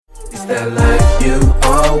That life you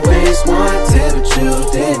always wanted, but you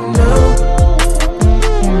didn't know.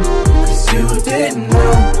 'Cause you didn't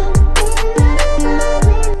know.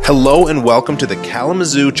 Hello and welcome to the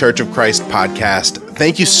Kalamazoo Church of Christ podcast.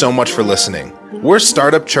 Thank you so much for listening. We're a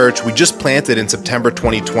startup church we just planted in September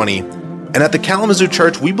 2020. And at the Kalamazoo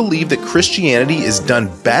Church, we believe that Christianity is done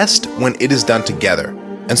best when it is done together.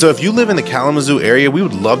 And so if you live in the Kalamazoo area, we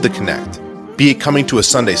would love to connect. Be it coming to a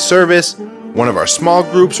Sunday service, one of our small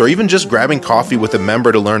groups, or even just grabbing coffee with a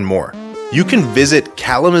member to learn more. You can visit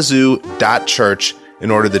kalamazoo.church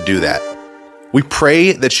in order to do that. We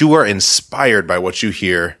pray that you are inspired by what you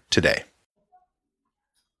hear today.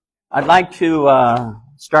 I'd like to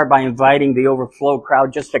start by inviting the overflow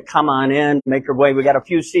crowd just to come on in, make your way. We got a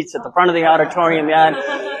few seats at the front of the auditorium yet,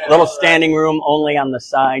 a little standing room only on the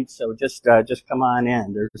side, so just come on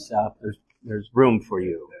in. There's room for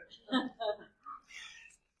you.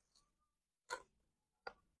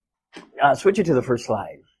 Switch it to the first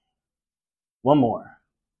slide. One more.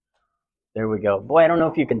 There we go. Boy, I don't know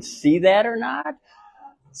if you can see that or not.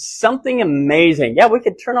 Something amazing. Yeah, we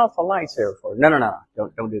could turn off the lights there for. No.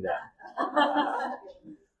 Don't do that.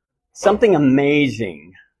 Something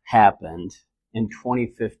amazing happened in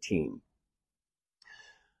 2015.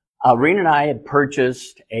 Rena and I had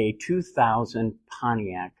purchased a 2000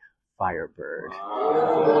 Pontiac Firebird.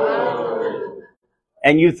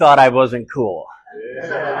 And you thought I wasn't cool.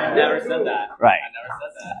 I never said that. Right. I never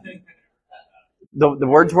said that. The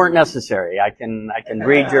words weren't necessary. I can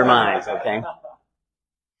read your minds, okay?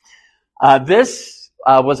 This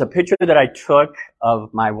was a picture that I took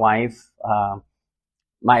of my wife,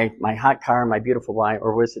 my hot car, my beautiful wife,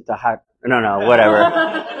 or was it the hot? No,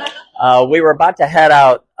 whatever. We were about to head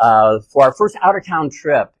out for our first out of town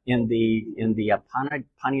trip in the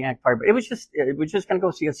Pontiac Firebird. It was just going to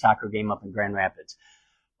go see a soccer game up in Grand Rapids.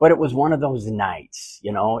 But it was one of those nights,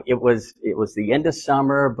 you know, it was the end of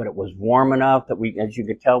summer, but it was warm enough that we, as you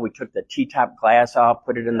could tell, we took the T-top glass off,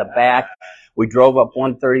 put it in the back. We drove up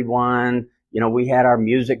 131. You know, we had our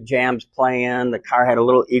music jams playing. The car had a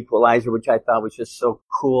little equalizer, which I thought was just so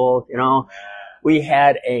cool, you know. We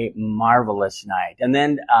had a marvelous night. And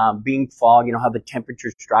then, being fall, you know how the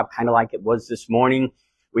temperatures drop kind of like it was this morning.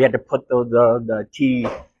 We had to put the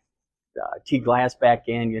T glass back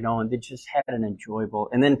in, you know, and they just had an enjoyable.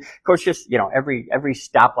 And then, of course, just, you know, every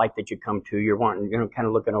stoplight that you come to, you're wanting, you know, kind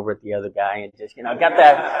of looking over at the other guy and just, you know, got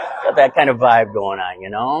that kind of vibe going on, you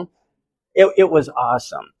know. It was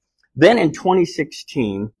awesome. Then in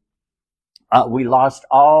 2016, we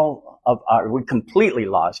completely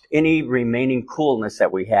lost any remaining coolness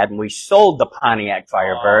that we had, and we sold the Pontiac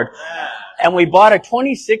Firebird. And we bought a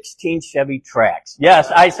 2016 Chevy Trax. Yes,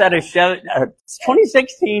 I said a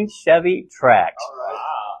 2016 Chevy Trax.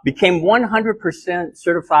 Became 100%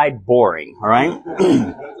 certified boring, all right?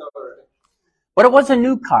 But it was a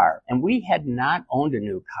new car, and we had not owned a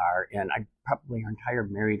new car in probably our entire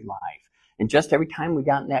married life. And just every time we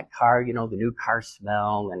got in that car, you know, the new car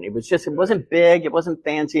smell, and it wasn't big, it wasn't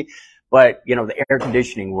fancy, but, you know, the air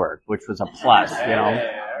conditioning worked, which was a plus, you know.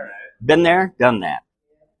 Been there, done that.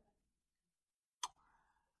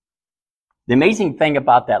 The amazing thing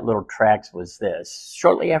about that little Trax was this.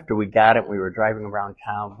 Shortly after we got it, we were driving around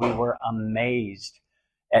town. We were amazed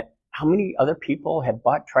at how many other people had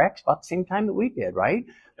bought Trax about the same time that we did, right?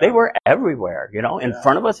 They were everywhere, you know, in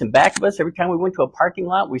front of us and back of us. Every time we went to a parking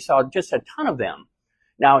lot, we saw just a ton of them.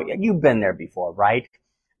 Now, you've been there before, right?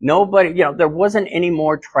 Nobody, you know, there wasn't any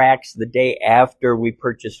more Trax the day after we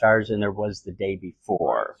purchased ours than there was the day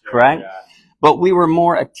before, correct? Yeah. But we were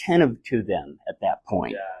more attentive to them at that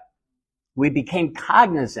point. Yeah. We became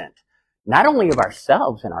cognizant, not only of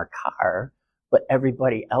ourselves and our car, but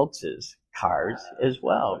everybody else's cars as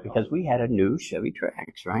well, because we had a new Chevy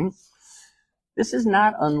Trax, right? This is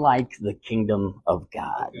not unlike the kingdom of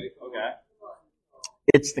God. Okay.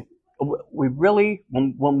 It's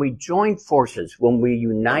when we join forces, when we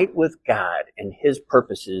unite with God and His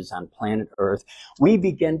purposes on planet Earth, we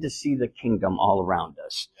begin to see the kingdom all around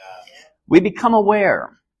us. We become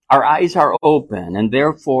aware. Our eyes are open, and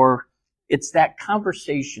therefore, it's that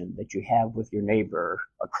conversation that you have with your neighbor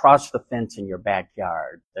across the fence in your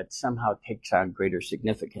backyard that somehow takes on greater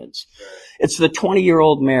significance. It's the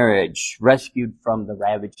 20-year-old marriage rescued from the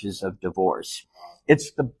ravages of divorce.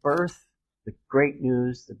 It's the birth, the great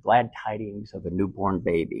news, the glad tidings of a newborn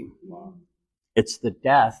baby. It's the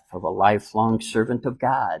death of a lifelong servant of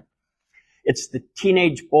God. It's the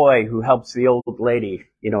teenage boy who helps the old lady,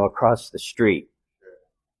 you know, across the street.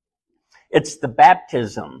 It's the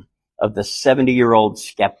baptism of the 70-year-old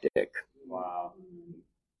skeptic. Wow.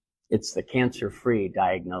 It's the cancer-free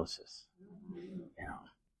diagnosis. You know.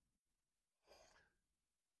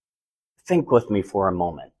 think with me for a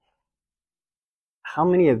moment. How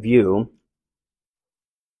many of you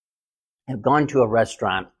have gone to a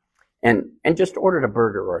restaurant and just ordered a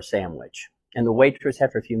burger or a sandwich, and the waitress,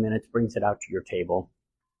 after a few minutes, brings it out to your table,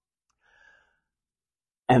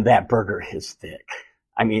 and that burger is thick?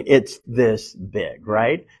 I mean, it's this big,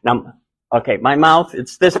 right? Now, okay, my mouth,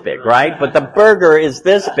 it's this big, right? But the burger is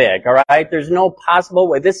this big, all right? There's no possible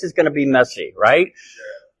way. This is going to be messy, right?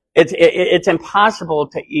 It's impossible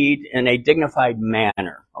to eat in a dignified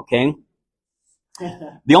manner, okay?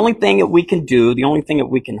 The only thing that we can do, the only thing that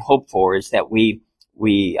we can hope for is that we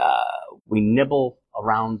nibble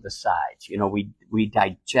around the sides. You know, we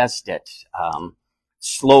digest it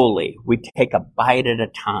slowly. We take a bite at a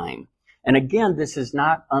time. And again, this is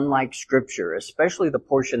not unlike Scripture, especially the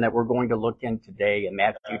portion that we're going to look in today in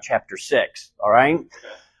Matthew chapter 6, all right?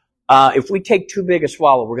 If we take too big a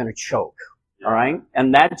swallow, we're going to choke, all right?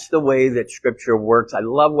 And that's the way that Scripture works. I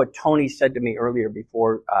love what Tony said to me earlier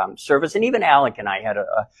before service, and even Alec and I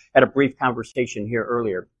had a brief conversation here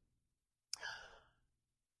earlier.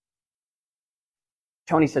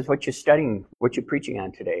 Tony says, what you studying, what you preaching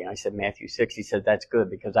on today? And I said, Matthew 6. He said, that's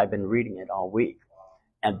good because I've been reading it all week.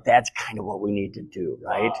 And that's kind of what we need to do,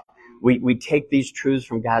 right? We take these truths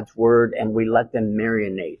from God's Word and we let them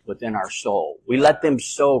marinate within our soul. We let them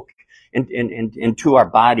soak into our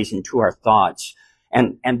bodies, into our thoughts.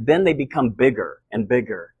 And then they become bigger and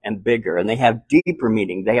bigger and bigger. And they have deeper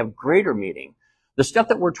meaning. They have greater meaning. The stuff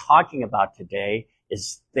that we're talking about today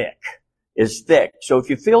is thick. So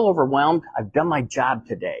if you feel overwhelmed, I've done my job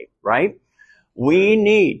today, right? We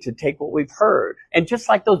need to take what we've heard. And just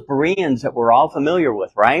like those Bereans that we're all familiar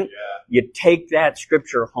with, right? Yeah. You take that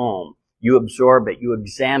Scripture home. You absorb it. You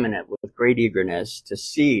examine it with great eagerness to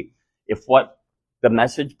see if what the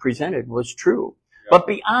message presented was true. Yeah. But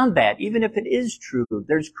beyond that, even if it is true,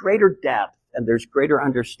 there's greater depth and there's greater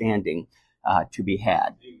understanding to be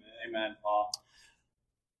had. Amen, Paul.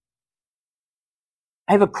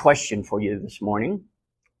 I have a question for you this morning.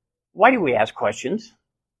 Why do we ask questions?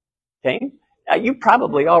 Okay? You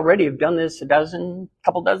probably already have done this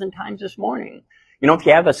couple dozen times this morning. You know, if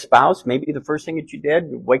you have a spouse, maybe the first thing that you did,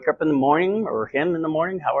 you wake up in the morning or him in the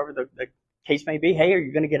morning, however the case may be. Hey, are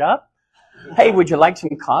you going to get up? Hey, would you like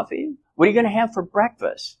some coffee? What are you going to have for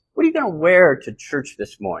breakfast? What are you going to wear to church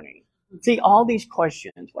this morning? See, all these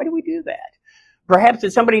questions. Why do we do that? Perhaps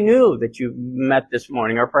it's somebody new that you met this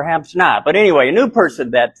morning, or perhaps not. But anyway, a new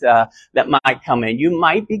person that might come in, you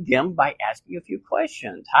might begin by asking a few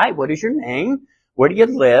questions. Hi, what is your name? Where do you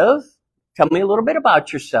live? Tell me a little bit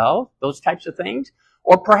about yourself, those types of things.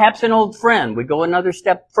 Or perhaps an old friend. We go another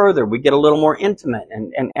step further. We get a little more intimate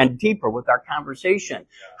and deeper with our conversation.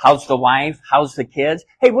 How's the wife? How's the kids?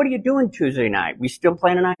 Hey, what are you doing Tuesday night? We still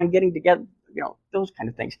planning on getting together? You know, those kind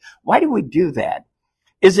of things. Why do we do that?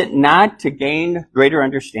 Is it not to gain greater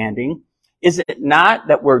understanding? Is it not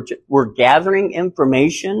that we're gathering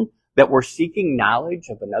information, that we're seeking knowledge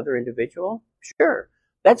of another individual? Sure.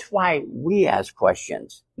 That's why we ask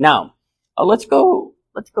questions. Now, let's go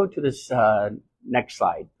to this next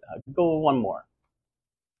slide. Go one more.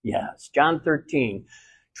 Yes, John 13,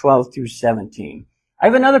 12 through 17. I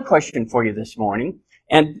have another question for you this morning.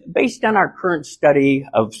 And based on our current study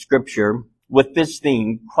of Scripture, with this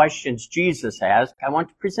theme, questions Jesus asked, I want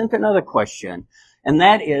to present another question. And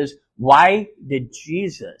that is, why did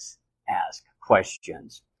Jesus ask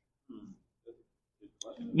questions?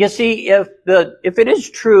 You see, if it is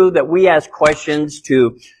true that we ask questions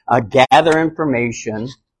to gather information,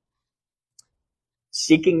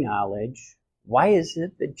 seeking knowledge, why is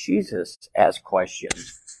it that Jesus asked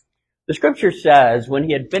questions? The Scripture says when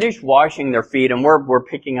he had finished washing their feet, and we're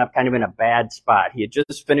picking up kind of in a bad spot. He had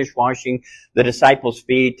just finished washing the disciples'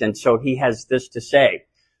 feet, and so he has this to say.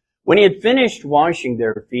 When he had finished washing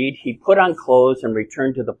their feet, he put on clothes and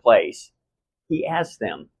returned to the place. He asked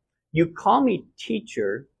them, you call me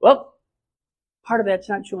teacher? Well, part of that's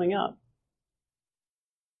not showing up.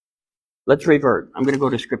 Let's revert. I'm going to go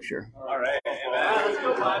to Scripture. All right.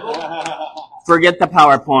 Forget the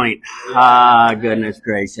PowerPoint. Goodness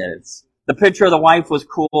gracious. The picture of the wife was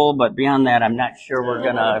cool, but beyond that, I'm not sure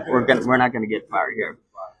we're not gonna get far here.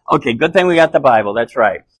 Okay, good thing we got the Bible. That's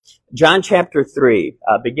right. John chapter 3,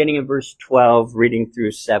 beginning in verse 12, reading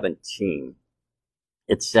through 17.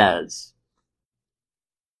 It says,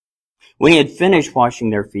 when he had finished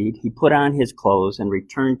washing their feet, he put on his clothes and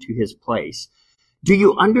returned to his place. Do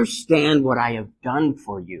you understand what I have done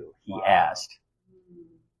for you? He asked.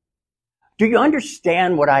 Do you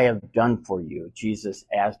understand what I have done for you? Jesus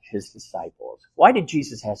asked his disciples. Why did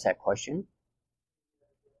Jesus ask that question?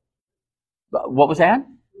 What was that?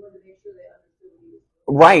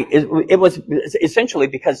 Right. It was essentially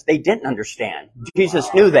because they didn't understand.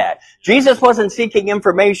 Jesus knew that. Jesus wasn't seeking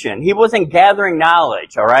information. He wasn't gathering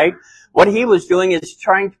knowledge, all right? What he was doing is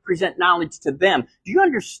trying to present knowledge to them. Do you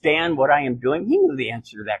understand what I am doing? He knew the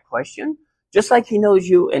answer to that question, just like he knows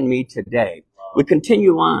you and me today. We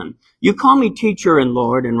continue on. You call me teacher and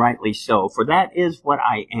Lord, and rightly so, for that is what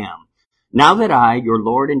I am. Now that I, your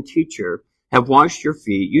Lord and teacher, have washed your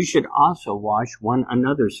feet, you should also wash one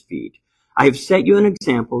another's feet. I have set you an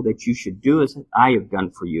example that you should do as I have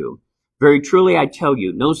done for you. Very truly I tell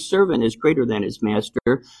you, no servant is greater than his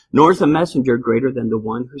master, nor is a messenger greater than the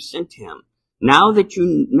one who sent him. Now that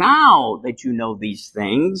you know these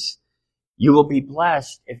things, you will be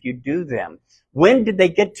blessed if you do them. When did they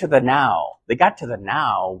get to the now? They got to the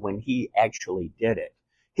now when he actually did it.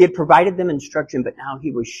 He had provided them instruction, but now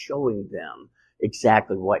he was showing them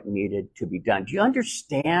exactly what needed to be done. Do you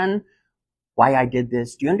understand why I did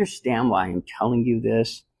this? Do you understand why I'm telling you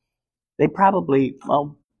this? They probably,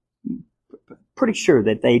 pretty sure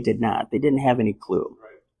that they did not. They didn't have any clue.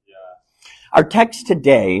 Right. Yeah. Our text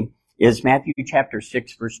today is Matthew chapter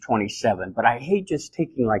 6, verse 27. But I hate just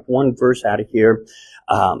taking like one verse out of here,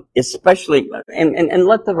 especially, and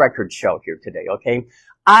let the record show here today, okay?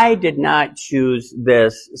 I did not choose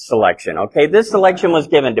this selection, okay? This selection was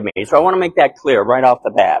given to me, so I want to make that clear right off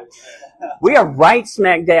the bat. We are right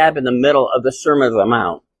smack dab in the middle of the Sermon of the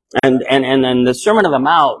Mount. And then the Sermon of the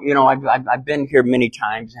Mount, you know, I've been here many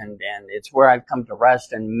times, and it's where I've come to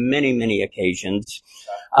rest on many occasions.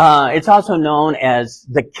 It's also known as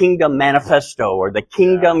the Kingdom Manifesto or the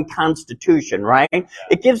Kingdom Constitution, right?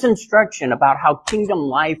 It gives instruction about how kingdom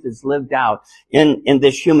life is lived out in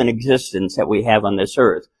this human existence that we have on this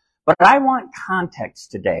earth. But I want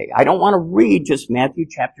context today. I don't want to read just Matthew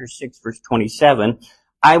chapter 6, verse 27.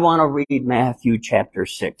 I want to read Matthew chapter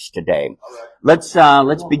 6 today. Let's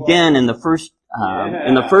begin in the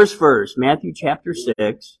first verse, Matthew chapter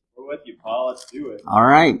 6. We're with you, Paul. Let's do it. All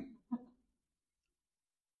right.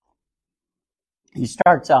 He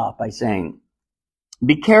starts off by saying,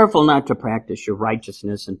 "Be careful not to practice your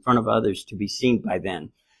righteousness in front of others to be seen by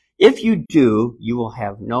them. If you do, you will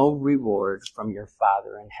have no reward from your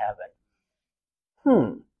Father in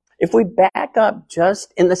heaven." If we back up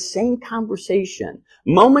just in the same conversation,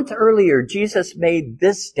 moments earlier, Jesus made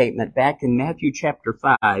this statement back in Matthew chapter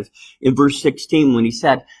 5 in verse 16 when he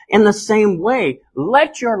said, "In the same way,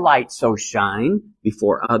 let your light so shine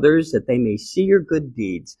before others that they may see your good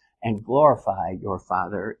deeds and glorify your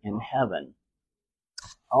Father in heaven."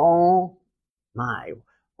 Oh my,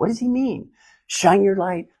 what does he mean? Shine your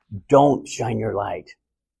light, don't shine your light.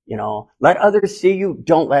 You know, let others see you,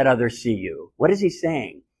 don't let others see you. What is he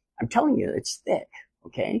saying? I'm telling you, it's thick,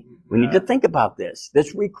 okay? We need to think about this.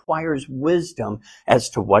 This requires wisdom as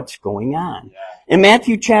to what's going on. In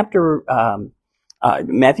Matthew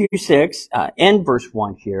 6, and verse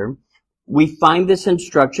 1 here, we find this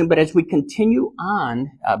instruction, but as we continue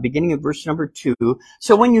on, beginning in verse number 2,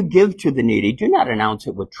 "So when you give to the needy, do not announce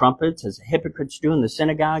it with trumpets, as the hypocrites do in the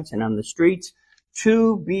synagogues and on the streets,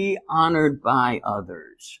 to be honored by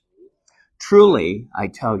others. Truly, I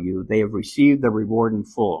tell you, they have received the reward in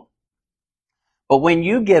full. But when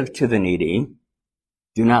you give to the needy,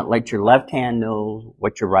 do not let your left hand know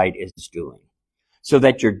what your right is doing, so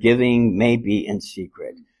that your giving may be in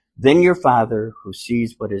secret. Then your Father, who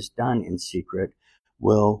sees what is done in secret,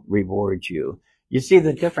 will reward you." You see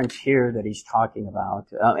the difference here that he's talking about,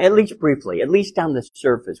 at least briefly, at least on the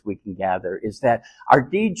surface we can gather, is that our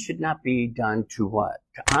deeds should not be done to what?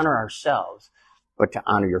 To honor ourselves, but to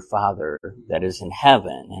honor your Father that is in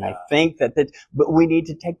heaven. And I think but we need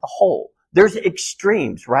to take the whole. There's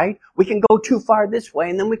extremes, right? We can go too far this way,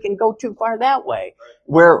 and then we can go too far that way.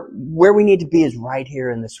 Where we need to be is right here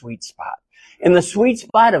in the sweet spot. In the sweet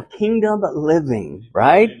spot of kingdom living,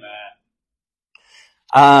 right?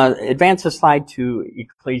 Advance the slide to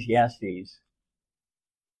Ecclesiastes.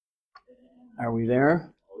 Are we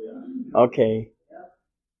there? Okay.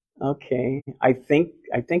 I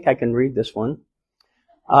think I can read this one.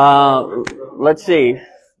 Let's see.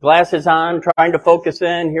 Glasses on, trying to focus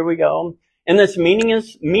in. Here we go. "In this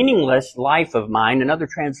meaningless life of mine," another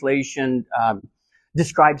translation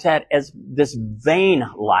describes that as this vain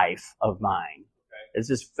life of mine. As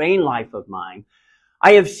this vain life of mine.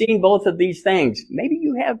 "I have seen both of these things." Maybe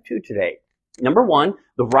you have too today. Number one,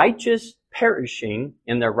 the righteous perishing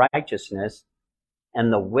in their righteousness,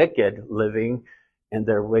 and the wicked living in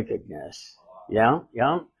their wickedness. Yeah.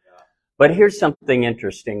 But here's something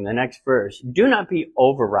interesting. The next verse. "Do not be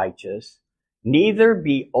over righteous, neither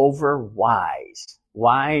be over wise."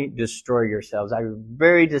 Why destroy yourselves? I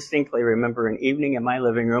very distinctly remember an evening in my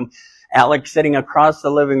living room, Alex sitting across the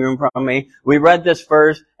living room from me. We read this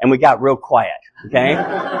verse and we got real quiet,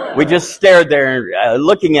 okay? We just stared there,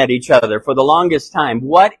 looking at each other for the longest time.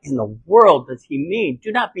 What in the world does he mean?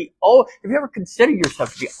 Do not be, have you ever considered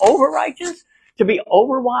yourself to be over-righteous? To be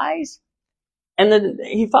over-wise? And then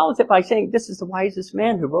he follows it by saying, this is the wisest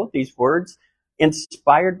man who wrote these words,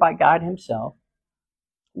 inspired by God himself.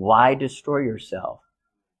 Why destroy yourself?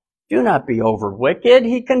 Do not be over wicked,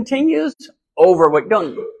 he continues. Over wicked.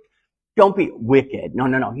 Don't be wicked.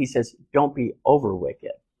 No. He says, don't be over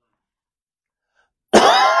wicked.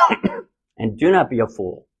 And do not be a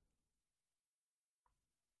fool.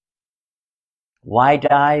 Why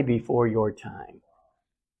die before your time?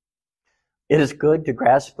 It is good to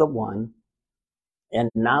grasp the one and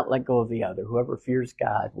not let go of the other. Whoever fears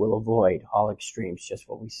God will avoid all extremes. Just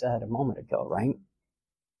what we said a moment ago, right?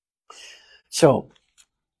 So,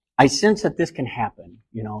 I sense that this can happen,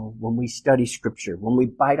 when we study Scripture, when we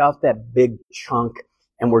bite off that big chunk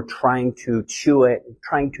and we're trying to chew it,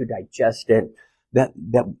 trying to digest it,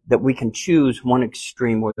 that we can choose one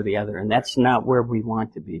extreme or the other, and that's not where we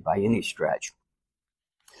want to be by any stretch.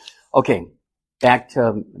 Okay, back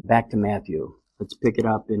to Matthew. Let's pick it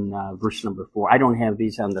up in verse number 4. I don't have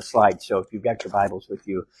these on the slide, so if you've got your Bibles with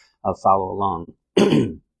you, follow along.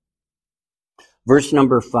 Verse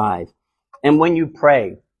number 5. And when you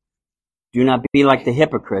pray, do not be like the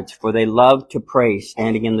hypocrites, for they love to pray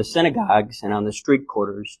standing in the synagogues and on the street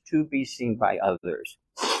corners to be seen by others.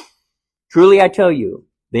 Truly I tell you,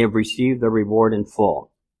 they have received their reward in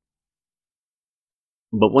full.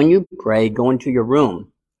 But when you pray, go into your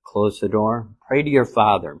room, close the door, pray to your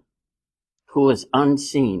Father, who is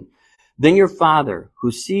unseen. Then your Father,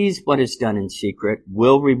 who sees what is done in secret,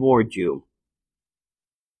 will reward you.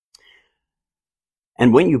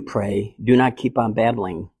 And when you pray, do not keep on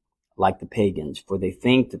babbling like the pagans, for they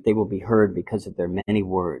think that they will be heard because of their many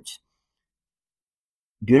words.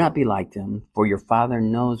 Do not be like them, for your Father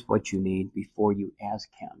knows what you need before you ask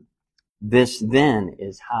him. This then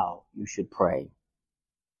is how you should pray.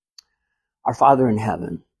 Our Father in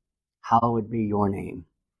heaven, hallowed be your name.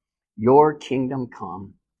 Your kingdom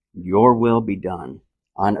come, your will be done,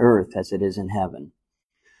 on earth as it is in heaven.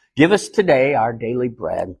 Give us today our daily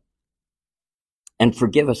bread, and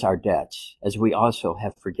forgive us our debts, as we also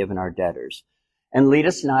have forgiven our debtors. And lead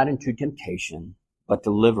us not into temptation, but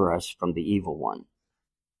deliver us from the evil one.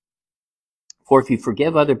 For if you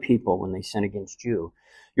forgive other people when they sin against you,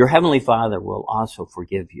 your heavenly Father will also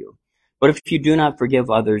forgive you. But if you do not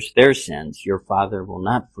forgive others their sins, your Father will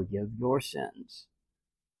not forgive your sins.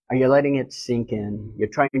 Are you letting it sink in? You're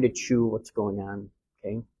trying to chew what's going on,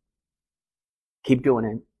 okay? Keep doing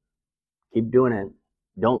it. Keep doing it.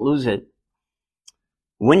 Don't lose it.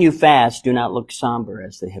 When you fast, do not look somber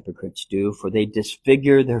as the hypocrites do, for they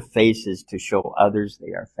disfigure their faces to show others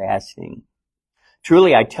they are fasting.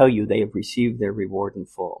 Truly, I tell you, they have received their reward in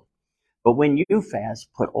full. But when you fast,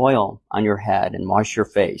 put oil on your head and wash your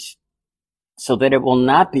face, so that it will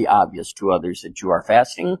not be obvious to others that you are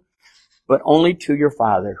fasting, but only to your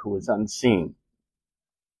Father who is unseen.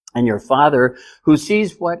 And your Father who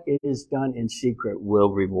sees what is done in secret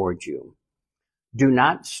will reward you. Do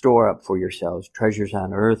not store up for yourselves treasures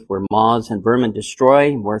on earth where moths and vermin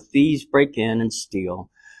destroy, where thieves break in and steal.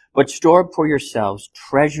 But store up for yourselves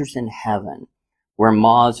treasures in heaven where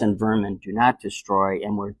moths and vermin do not destroy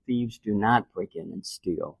and where thieves do not break in and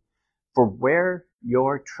steal. For where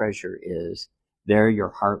your treasure is, there your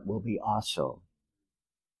heart will be also.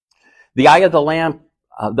 The eye is the lamp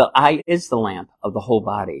of the whole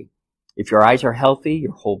body. If your eyes are healthy,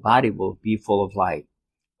 your whole body will be full of light.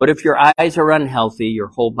 But if your eyes are unhealthy, your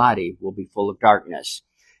whole body will be full of darkness.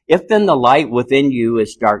 If then the light within you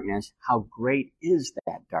is darkness, how great is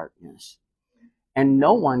that darkness? And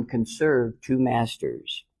no one can serve two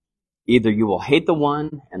masters. Either you will hate the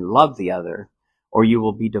one and love the other, or you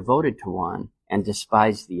will be devoted to one and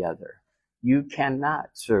despise the other. You cannot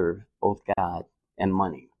serve both God and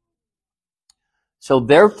money. So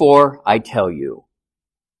therefore I tell you,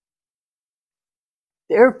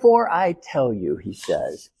 he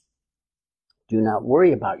says, do not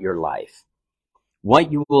worry about your life,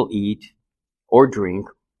 what you will eat or drink,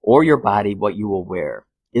 or your body, what you will wear.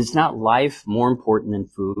 Is not life more important than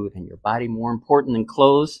food, and your body more important than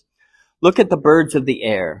clothes? Look at the birds of the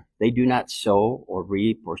air. They do not sow or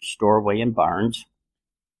reap or store away in barns,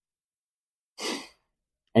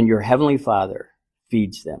 and your heavenly Father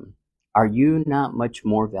feeds them. Are you not much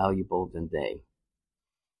more valuable than they?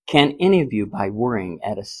 Can any of you, by worrying,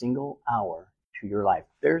 add a single hour to your life?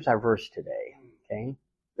 There's our verse today, okay?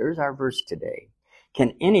 There's our verse today.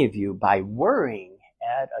 Can any of you, by worrying,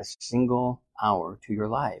 add a single hour to your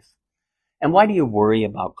life. And why do you worry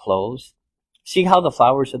about clothes? See how the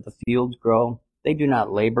flowers of the fields grow? They do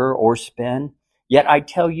not labor or spin. Yet I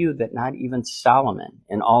tell you that not even Solomon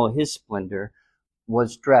in all his splendor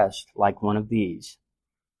was dressed like one of these.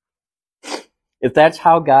 If that's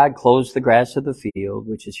how God clothes the grass of the field,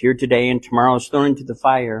 which is here today and tomorrow is thrown into the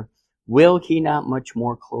fire, will he not much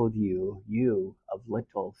more clothe you, you of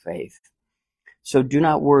little faith? So do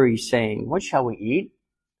not worry, saying, what shall we eat?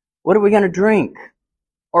 What are we going to drink?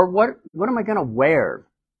 Or what am I going to wear?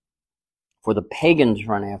 For the pagans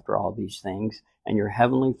run after all these things, and your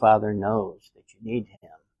heavenly Father knows that you need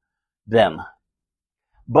them.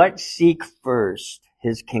 But seek first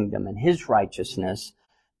his kingdom and his righteousness,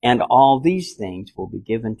 and all these things will be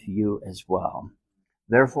given to you as well.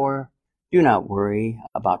 Therefore, do not worry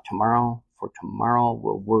about tomorrow, for tomorrow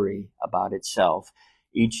will worry about itself.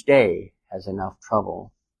 Each day has enough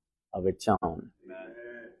trouble of its own.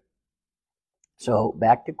 So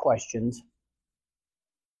back to questions.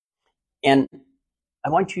 And I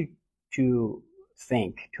want you to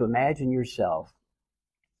imagine yourself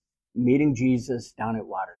meeting Jesus down at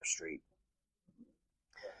Water Street.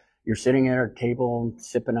 You're sitting at a table,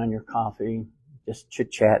 sipping on your coffee, just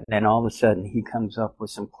chit-chatting, and all of a sudden he comes up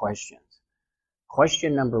with some questions.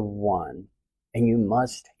 Question number 1, and you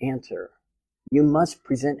must answer. You must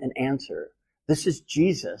present an answer. This is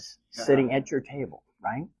Jesus sitting at your table,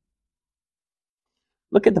 right?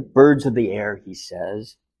 Look at the birds of the air, he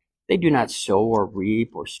says. They do not sow or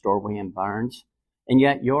reap or store away in barns, and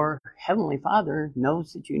yet your heavenly Father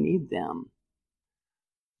knows that you need them.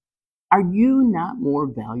 Are you not more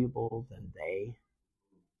valuable than they?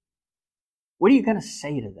 What are you going to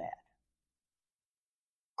say to that?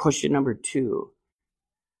 Question number 2.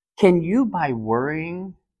 Can you, by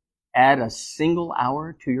worrying, add a single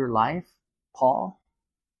hour to your life, Paul?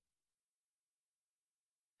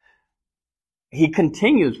 He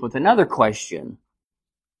continues with another question.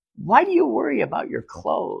 Why do you worry about your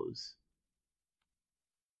clothes?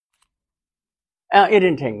 It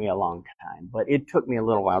didn't take me a long time, but it took me a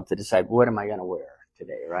little while to decide, what am I going to wear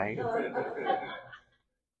today, right?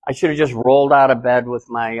 I should have just rolled out of bed with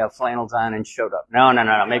my flannels on and showed up. No,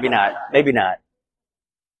 maybe not.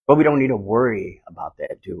 But we don't need to worry about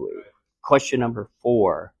that, do we? Question number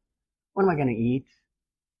 4. What am I going to eat?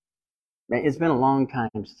 Man, it's been a long time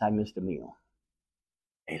since I missed a meal.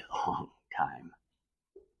 A long time.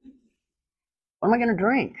 What am I going to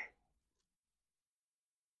drink?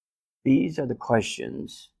 These are the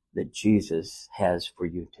questions that Jesus has for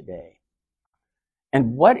you today.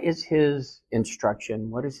 And what is his instruction?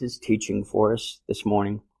 What is his teaching for us this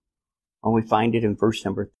morning? Well, we find it in verse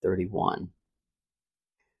number 31.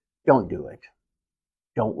 Don't do it.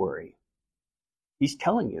 Don't worry. He's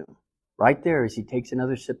telling you right there as he takes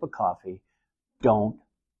another sip of coffee, don't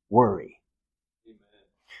worry. Amen.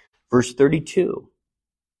 Verse 32.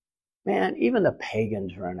 Man, even the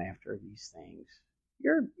pagans run after these things.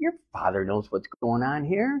 Your Father knows what's going on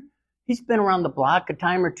here. He's been around the block a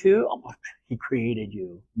time or two. Oh, he created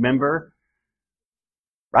you. Remember?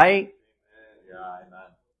 Right? Yeah, amen.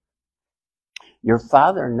 Your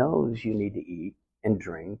Father knows you need to eat and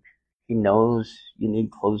drink. He knows you need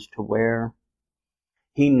clothes to wear.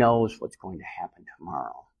 He knows what's going to happen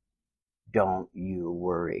tomorrow. Don't you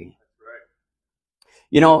worry.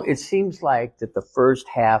 You know, it seems like that the first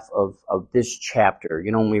half of this chapter,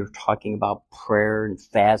 when we were talking about prayer and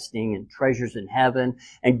fasting and treasures in heaven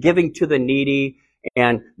and giving to the needy,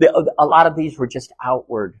 and a lot of these were just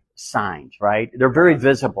outward signs, right? They're very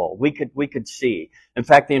visible. We could see. In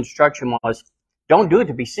fact, the instruction was, don't do it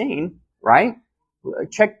to be seen, right?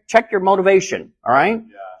 Check your motivation, all right?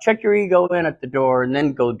 Yeah. Check your ego in at the door and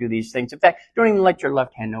then go do these things. In fact, don't even let your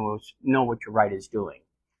left hand know what your right is doing.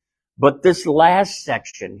 But this last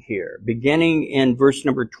section here, beginning in verse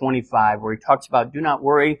number 25, where he talks about, do not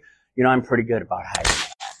worry, I'm pretty good about hiding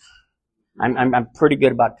that. I'm pretty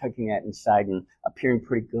good about tucking that inside and appearing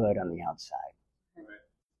pretty good on the outside. Right.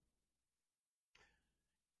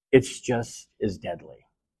 It's just as deadly.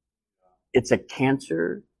 It's a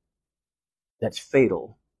cancer that's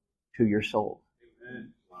fatal to your soul.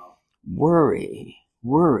 Amen. Wow.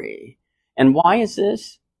 Worry. And why is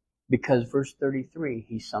this? Because verse 33,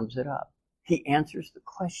 he sums it up. He answers the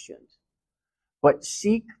questions. But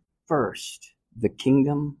seek first the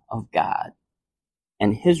kingdom of God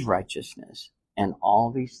and his righteousness, and all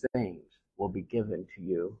these things will be given to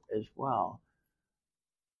you as well.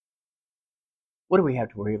 What do we have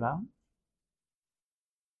to worry about?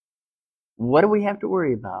 What do we have to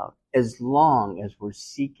worry about as long as we're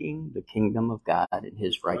seeking the kingdom of God and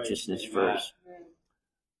his righteousness first?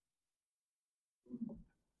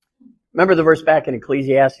 Remember the verse back in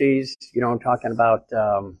Ecclesiastes, talking about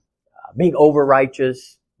being over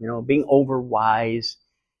righteous, being over wise,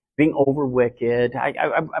 being over wicked.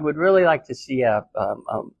 I would really like to see a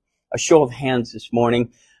show of hands this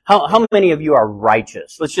morning. How many of you are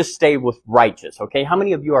righteous? Let's just stay with righteous, okay? How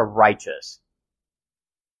many of you are righteous?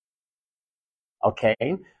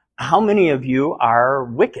 Okay. How many of you are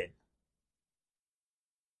wicked?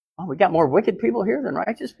 Oh, we got more wicked people here than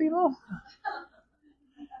righteous people?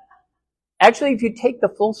 Actually, if you take the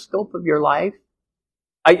full scope of your life,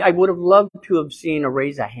 I would have loved to have seen a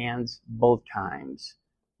raise of hands both times.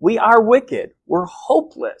 We are wicked. We're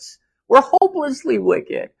hopeless. We're hopelessly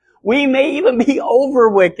wicked. We may even be over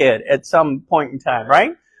wicked at some point in time,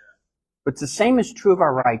 right? But the same is true of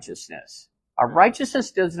our righteousness. Our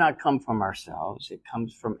righteousness does not come from ourselves. It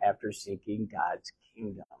comes from after seeking God's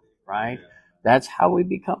kingdom, right? That's how we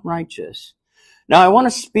become righteous. Now, I want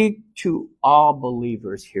to speak to all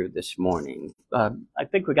believers here this morning. I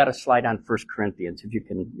think we got a slide on 1 Corinthians, if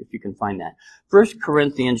you can find that. 1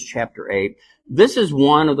 Corinthians chapter 8. This is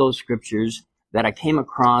one of those scriptures that I came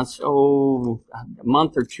across, a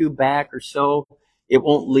month or two back or so. It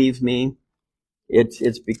won't leave me.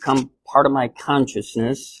 It's become part of my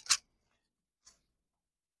consciousness.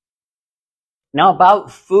 Now, about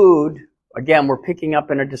food, again, we're picking up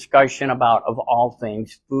in a discussion about, of all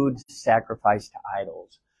things, food sacrificed to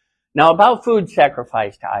idols. Now, about food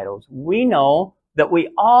sacrificed to idols, we know that we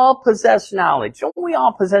all possess knowledge. Don't we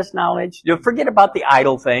all possess knowledge? Forget about the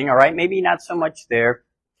idol thing, all right? Maybe not so much there.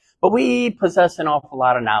 But we possess an awful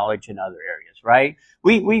lot of knowledge in other areas, right?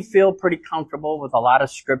 We feel pretty comfortable with a lot of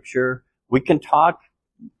scripture. We can talk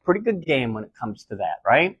pretty good game when it comes to that,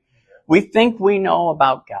 right? We think we know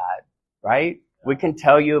about God, right? We can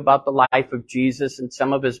tell you about the life of Jesus and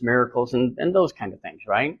some of his miracles and those kind of things,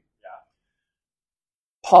 right? Yeah.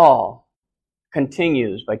 Paul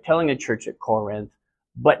continues by telling the church at Corinth,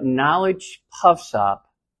 but knowledge puffs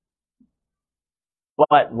up.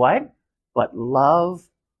 But what? But love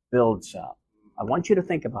builds up. I want you to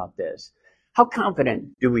think about this. How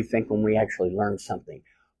confident do we think when we actually learn something?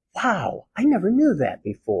 Wow, I never knew that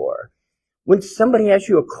before. When somebody asks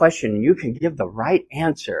you a question, you can give the right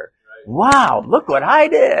answer. Right. Wow, look what I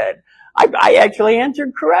did. I actually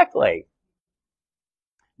answered correctly.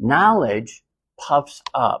 Knowledge puffs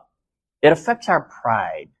up. It affects our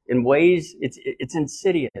pride in ways it's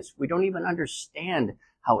insidious. We don't even understand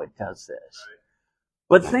how it does this. Right.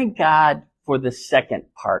 But thank God for the second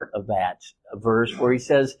part of that verse where he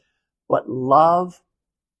says, but love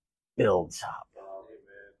builds up.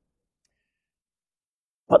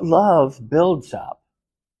 But love builds up.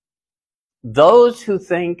 Those who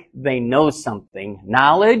think they know something,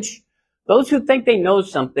 knowledge, those who think they know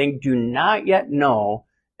something do not yet know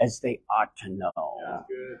as they ought to know.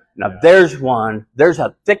 Now there's one, there's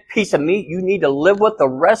a thick piece of meat you need to live with the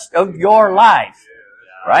rest of your life,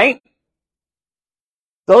 right?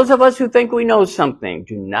 Those of us who think we know something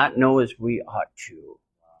do not know as we ought to.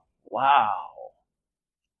 Wow.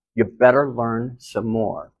 You better learn some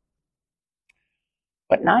more.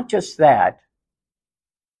 But not just that.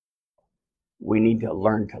 We need to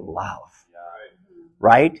learn to love.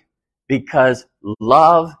 Right? Because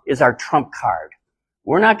love is our trump card.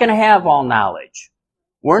 We're not going to have all knowledge.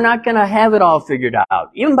 We're not going to have it all figured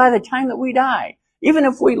out. Even by the time that we die. Even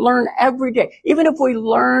if we learn every day. Even if we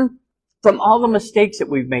learn from all the mistakes that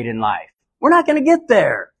we've made in life. We're not going to get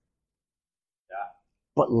there. Yeah.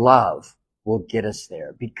 But love will get us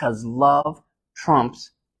there because love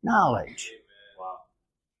trumps knowledge. Wow.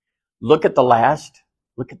 Look at the last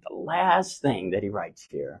thing that he writes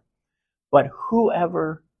here. But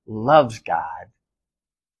whoever loves God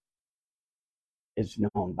is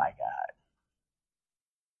known by God.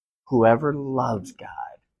 Whoever loves God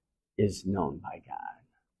is known by God.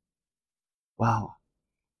 Wow.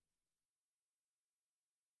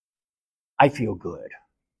 I feel good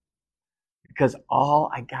because all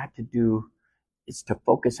I got to do is to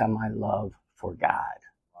focus on my love for God.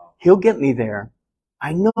 He'll get me there.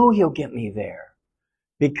 I know he'll get me there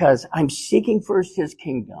because I'm seeking first his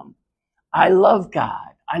kingdom. I love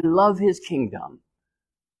God. I love his kingdom.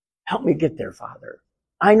 Help me get there, Father.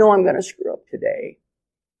 I know I'm going to screw up today.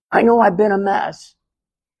 I know I've been a mess.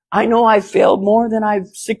 I know I've failed more than I've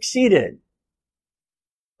succeeded.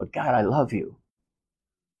 But God, I love you.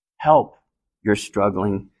 Help your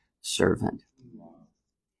struggling servant.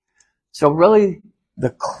 So really,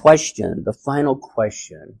 the final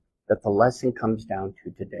question that the lesson comes down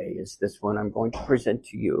to today is this one I'm going to present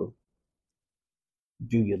to you.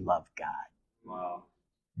 Do you love God? Wow.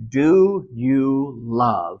 Do you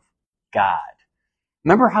love God?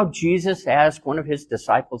 Remember how Jesus asked one of his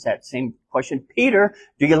disciples that same question? Peter,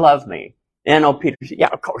 do you love me? And Peter said, yeah,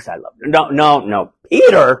 of course I love you. No.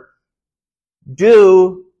 Peter,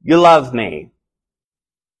 do you love me?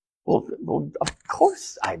 Well, of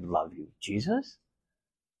course I love you, Jesus.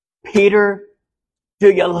 Peter,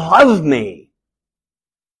 do you love me?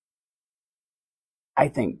 I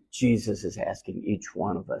think Jesus is asking each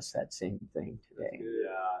one of us that same thing today.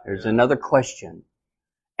 There's another question.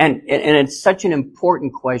 And it's such an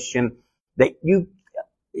important question that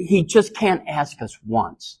he just can't ask us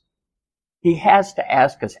once. He has to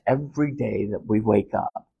ask us every day that we wake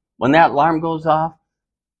up. When that alarm goes off,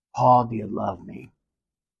 Paul, do you love me?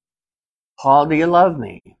 Paul, do you love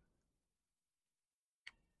me?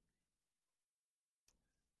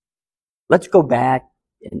 Let's go back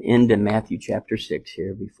and end in Matthew chapter 6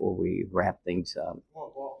 here before we wrap things up.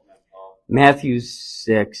 Matthew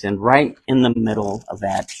 6, and right in the middle of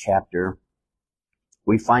that chapter,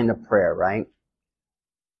 we find the prayer, right?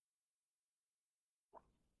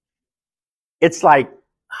 It's like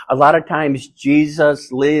a lot of times Jesus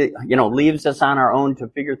leaves us on our own to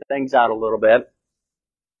figure things out a little bit.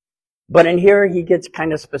 But in here, he gets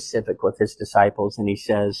kind of specific with his disciples, and he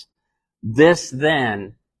says, this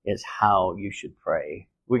then is how you should pray.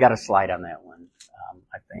 We got a slide on that one,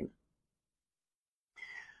 I think.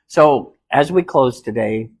 So as we close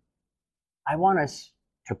today, I want us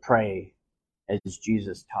to pray as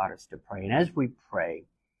Jesus taught us to pray. And as we pray,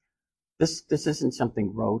 this isn't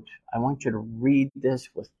something rote. I want you to read this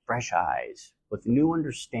with fresh eyes, with new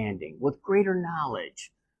understanding, with greater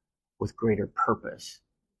knowledge, with greater purpose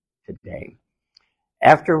today.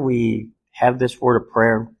 After we have this word of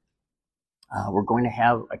prayer, we're going to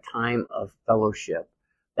have a time of fellowship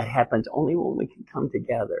that happens only when we can come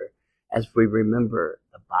together as we remember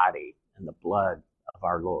the body and the blood of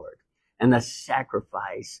our Lord and the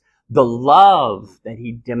sacrifice, the love that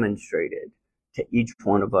he demonstrated to each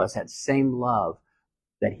one of us, that same love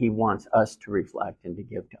that he wants us to reflect and to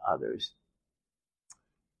give to others.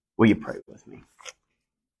 Will you pray with me?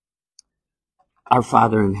 Our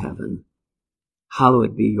Father in heaven,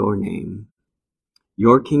 hallowed be your name.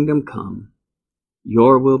 Your kingdom come,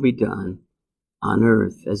 your will be done on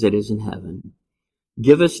earth as it is in heaven.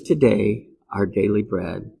 Give us today our daily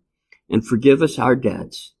bread, and forgive us our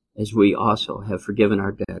debts as we also have forgiven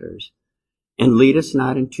our debtors. And lead us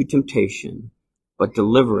not into temptation, but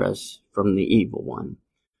deliver us from the evil one.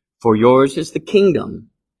 For yours is the kingdom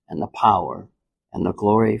and the power and the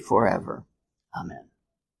glory forever. Amen.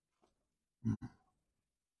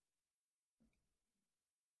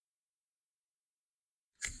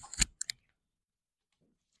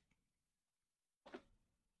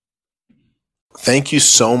 Thank you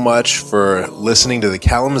so much for listening to the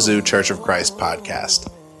Kalamazoo Church of Christ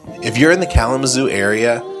podcast. If you're in the Kalamazoo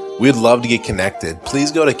area, we'd love to get connected.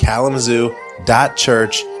 Please go to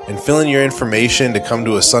kalamazoo.church and fill in your information to come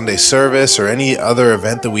to a Sunday service or any other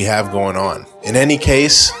event that we have going on. In any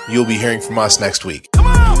case, you'll be hearing from us next week.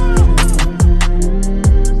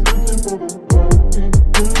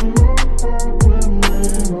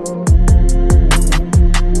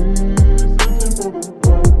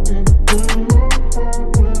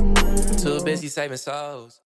 Saving souls.